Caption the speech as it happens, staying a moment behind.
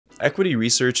equity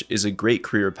research is a great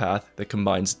career path that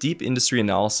combines deep industry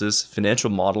analysis, financial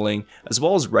modeling, as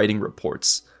well as writing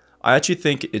reports. I actually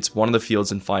think it's one of the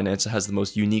fields in finance that has the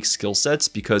most unique skill sets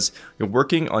because you're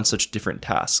working on such different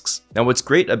tasks. Now, what's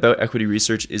great about equity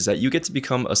research is that you get to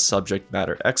become a subject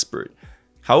matter expert.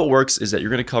 How it works is that you're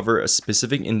going to cover a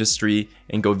specific industry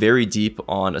and go very deep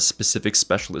on a specific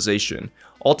specialization.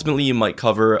 Ultimately, you might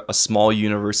cover a small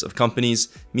universe of companies,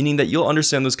 meaning that you'll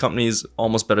understand those companies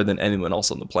almost better than anyone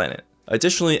else on the planet.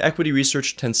 Additionally, equity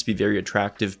research tends to be very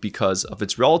attractive because of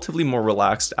its relatively more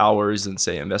relaxed hours than,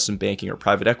 say, investment banking or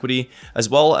private equity, as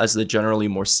well as the generally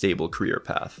more stable career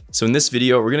path. So in this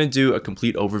video, we're going to do a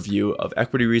complete overview of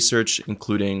equity research,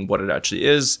 including what it actually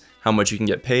is, how much you can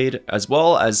get paid, as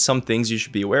well as some things you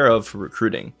should be aware of for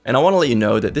recruiting. And I want to let you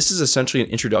know that this is essentially an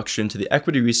introduction to the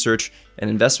equity research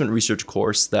and investment research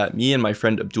course that me and my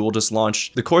friend Abdul just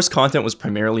launched. The course content was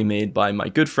primarily made by my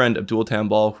good friend Abdul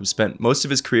Tambal, who spent most of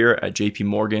his career at JP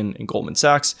Morgan and Goldman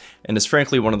Sachs, and is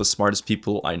frankly one of the smartest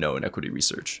people I know in equity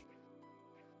research.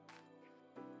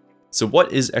 So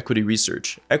what is equity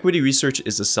research? Equity research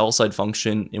is a sell-side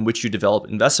function in which you develop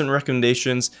investment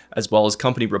recommendations as well as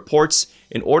company reports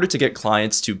in order to get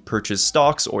clients to purchase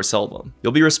stocks or sell them.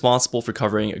 You'll be responsible for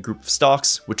covering a group of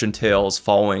stocks, which entails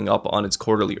following up on its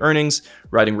quarterly earnings,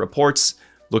 writing reports,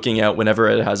 looking out whenever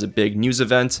it has a big news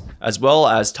event, as well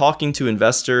as talking to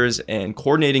investors and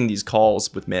coordinating these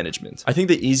calls with management. I think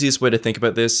the easiest way to think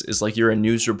about this is like you're a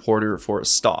news reporter for a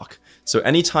stock. So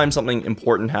anytime something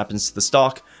important happens to the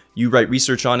stock, you write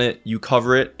research on it, you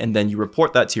cover it, and then you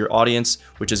report that to your audience,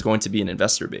 which is going to be an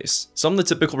investor base. Some of the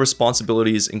typical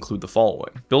responsibilities include the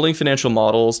following: building financial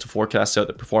models to forecast out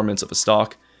the performance of a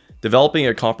stock, developing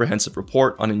a comprehensive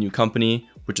report on a new company,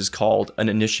 which is called an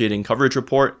initiating coverage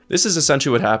report. This is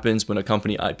essentially what happens when a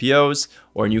company IPOs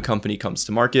or a new company comes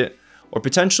to market, or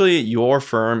potentially your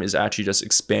firm is actually just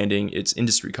expanding its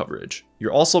industry coverage.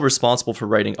 You're also responsible for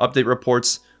writing update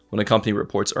reports when a company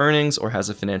reports earnings or has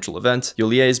a financial event.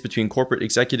 You'll liaise between corporate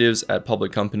executives at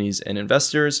public companies and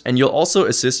investors, and you'll also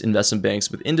assist investment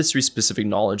banks with industry-specific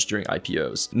knowledge during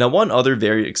IPOs. Now, one other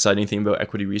very exciting thing about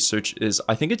equity research is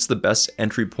I think it's the best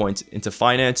entry point into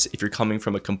finance if you're coming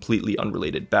from a completely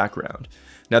unrelated background.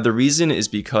 Now, the reason is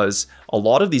because a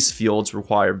lot of these fields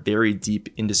require very deep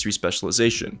industry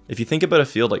specialization. If you think about a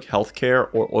field like healthcare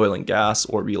or oil and gas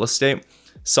or real estate,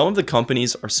 some of the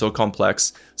companies are so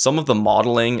complex, some of the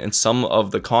modeling and some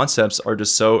of the concepts are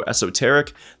just so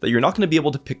esoteric that you're not going to be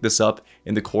able to pick this up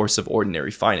in the course of ordinary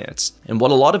finance. And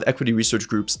what a lot of equity research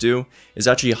groups do is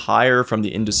actually hire from the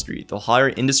industry. They'll hire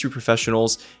industry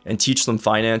professionals and teach them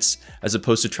finance as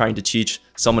opposed to trying to teach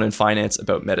someone in finance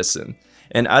about medicine.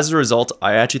 And as a result,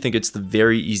 I actually think it's the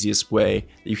very easiest way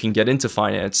that you can get into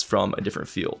finance from a different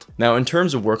field. Now, in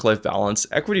terms of work-life balance,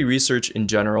 equity research in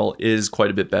general is quite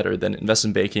a bit better than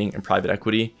investment banking and private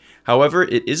equity. However,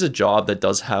 it is a job that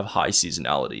does have high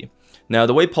seasonality. Now,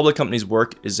 the way public companies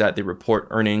work is that they report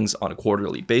earnings on a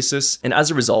quarterly basis, and as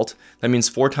a result, that means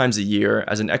 4 times a year,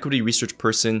 as an equity research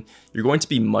person, you're going to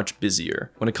be much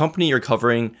busier. When a company you're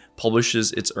covering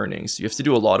publishes its earnings, you have to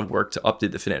do a lot of work to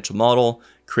update the financial model,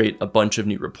 create a bunch of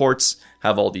new reports,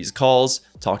 have all these calls,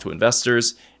 talk to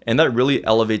investors, and that really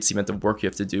elevates the amount of work you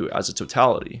have to do as a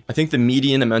totality. I think the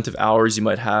median amount of hours you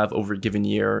might have over a given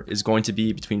year is going to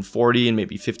be between 40 and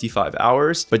maybe 55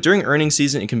 hours, but during earnings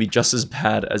season, it can be just as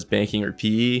bad as banking or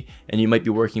PE, and you might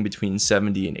be working between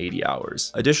 70 and 80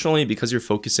 hours. Additionally, because you're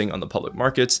focusing on the public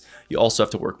markets, you also have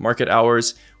to work market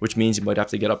hours, which means you might have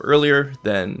to get up earlier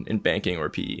than in banking or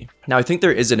PE. Now, I think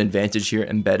there is an advantage here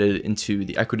embedded into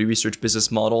the equity research business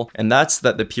model, and that's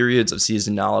that the periods of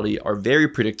seasonality are very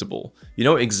predictable. You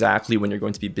know exactly when you're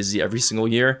going to be busy every single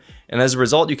year, and as a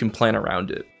result, you can plan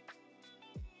around it.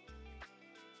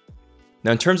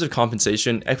 Now, in terms of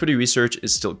compensation, equity research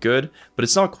is still good, but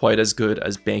it's not quite as good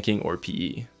as banking or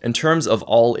PE. In terms of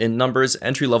all-in numbers,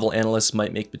 entry-level analysts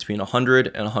might make between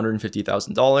 $100,000 and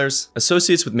 $150,000.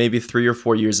 Associates with maybe 3 or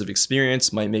 4 years of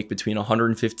experience might make between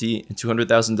 $150,000 and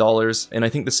 $200,000, and I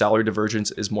think the salary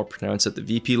divergence is more pronounced at the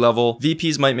VP level.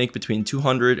 VPs might make between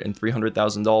 $200,000 and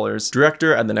 $300,000.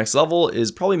 Director at the next level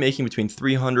is probably making between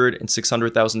 $300,000 and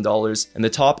 $600,000, and the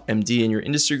top MD in your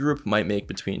industry group might make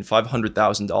between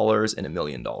 $500,000 and $1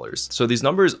 million. So these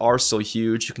numbers are still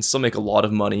huge. You can still make a lot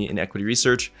of money in equity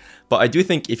research, but I do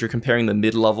think if you're comparing the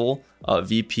mid-level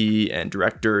VP and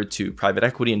director to private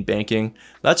equity and banking,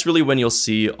 that's really when you'll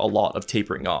see a lot of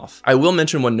tapering off. I will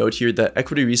mention one note here that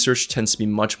equity research tends to be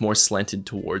much more slanted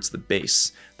towards the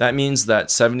base. That means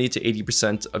that 70 to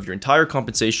 80% of your entire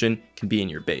compensation can be in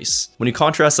your base. When you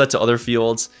contrast that to other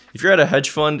fields, if you're at a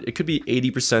hedge fund, it could be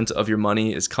 80% of your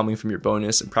money is coming from your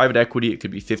bonus. In private equity, it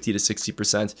could be 50 to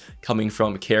 60% coming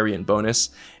from carry and bonus.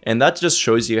 And that just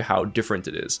shows you how different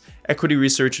it is. Equity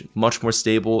research, much more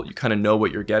stable. You kind of know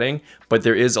what you're getting, but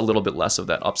there is a little bit less of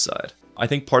that upside. I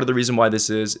think part of the reason why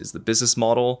this is the business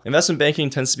model. Investment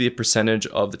banking tends to be a percentage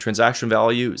of the transaction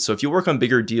value. So if you work on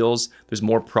bigger deals, there's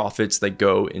more profits that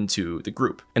go into the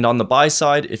group. And on the buy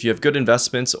side, if you have good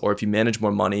investments or if you manage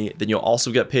more money, then you'll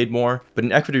also get paid more. But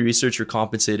in equity research, you're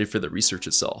compensated for the research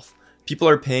itself. People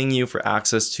are paying you for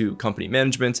access to company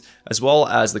management, as well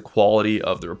as the quality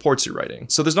of the reports you're writing.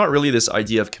 So there's not really this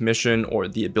idea of commission or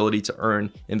the ability to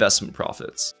earn investment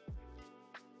profits.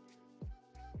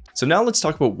 So now let's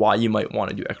talk about why you might want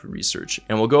to do equity research,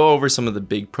 and we'll go over some of the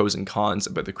big pros and cons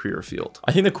about the career field.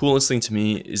 I think the coolest thing to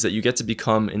me is that you get to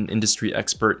become an industry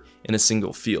expert in a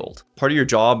single field. Part of your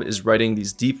job is writing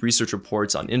these deep research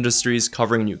reports on industries,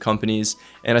 covering new companies,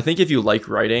 and I think if you like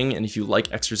writing and if you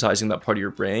like exercising that part of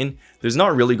your brain, there's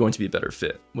not really going to be a better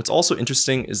fit. What's also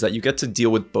interesting is that you get to deal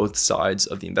with both sides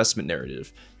of the investment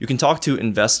narrative. You can talk to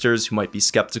investors who might be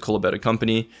skeptical about a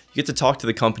company, you get to talk to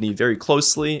the company very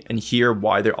closely and hear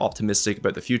why they're optimistic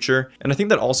about the future, and I think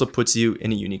that also puts you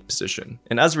in a unique position.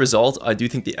 And as a result, I do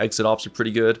think the exit ops are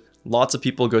pretty good. Lots of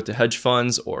people go to hedge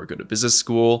funds or go to business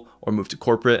school or move to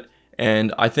corporate.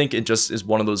 And I think it just is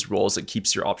one of those roles that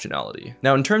keeps your optionality.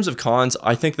 Now, in terms of cons,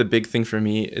 I think the big thing for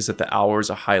me is that the hours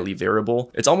are highly variable.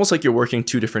 It's almost like you're working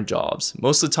two different jobs.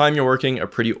 Most of the time you're working a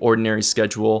pretty ordinary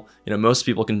schedule. Most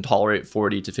people can tolerate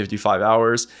 40 to 55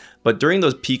 hours, but during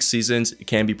those peak seasons, it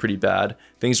can be pretty bad.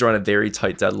 Things are on a very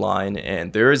tight deadline,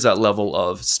 and there is that level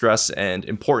of stress and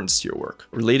importance to your work.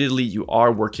 Relatedly, you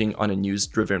are working on a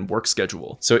news-driven work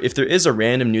schedule. So if there is a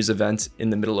random news event in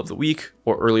the middle of the week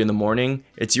or early in the morning,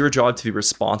 it's your job to be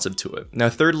responsive to it. Now,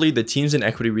 thirdly, the teams in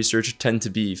equity research tend to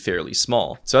be fairly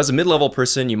small. So as a mid-level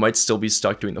person, you might still be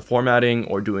stuck doing the formatting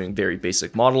or doing very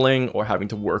basic modeling or having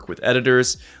to work with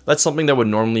editors. That's something that would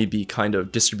normally be kind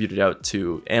of distributed out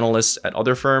to analysts at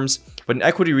other firms. But in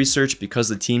equity research, because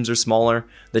the teams are smaller,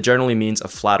 that generally means a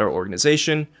flatter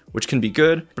organization, which can be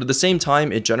good, but at the same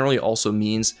time, it generally also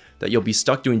means that you'll be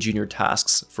stuck doing junior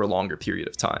tasks for a longer period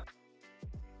of time.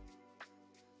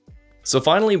 So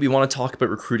finally, we want to talk about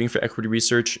recruiting for equity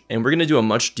research, and we're going to do a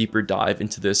much deeper dive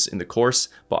into this in the course,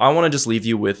 but I want to just leave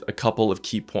you with a couple of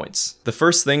key points. The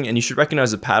first thing, and you should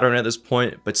recognize a pattern at this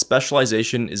point, but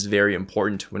specialization is very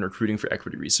important when recruiting for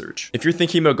equity research. If you're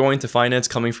thinking about going to finance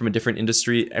coming from a different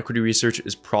industry, equity research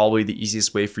is probably the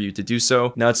easiest way for you to do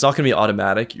so. Now, it's not going to be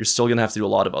automatic. You're still going to have to do a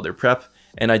lot of other prep.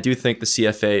 And I do think the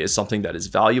CFA is something that is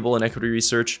valuable in equity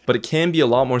research, but it can be a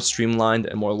lot more streamlined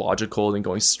and more logical than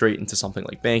going straight into something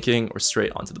like banking or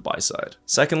straight onto the buy side.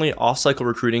 Secondly, off-cycle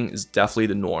recruiting is definitely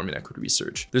the norm in equity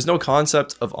research. There's no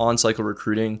concept of on-cycle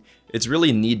recruiting. It's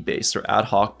really need-based or ad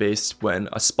hoc based when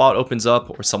a spot opens up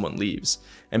or someone leaves.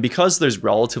 And because there's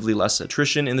relatively less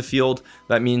attrition in the field,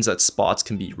 that means that spots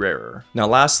can be rarer. Now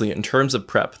lastly, in terms of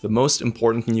prep, the most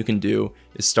important thing you can do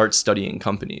is start studying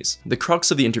companies. The crux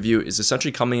of the interview is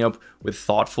essentially coming up with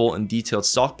thoughtful and detailed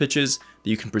stock pitches that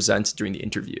you can present during the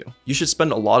interview. You should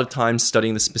spend a lot of time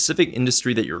studying the specific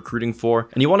industry that you're recruiting for,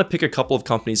 and you want to pick a couple of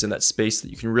companies in that space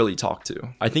that you can really talk to.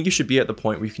 I think you should be at the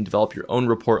point where you can develop your own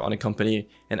report on a company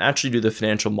and actually do the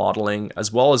financial modeling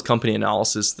as well as company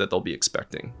analysis that they'll be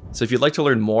expecting. So if you'd like to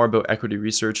learn more about equity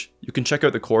research, you can check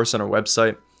out the course on our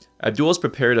website. Abdul has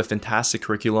prepared a fantastic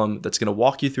curriculum that's going to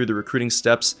walk you through the recruiting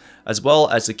steps, as well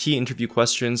as the key interview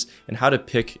questions and how to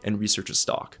pick and research a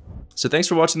stock. So thanks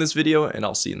for watching this video, and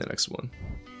I'll see you in the next one.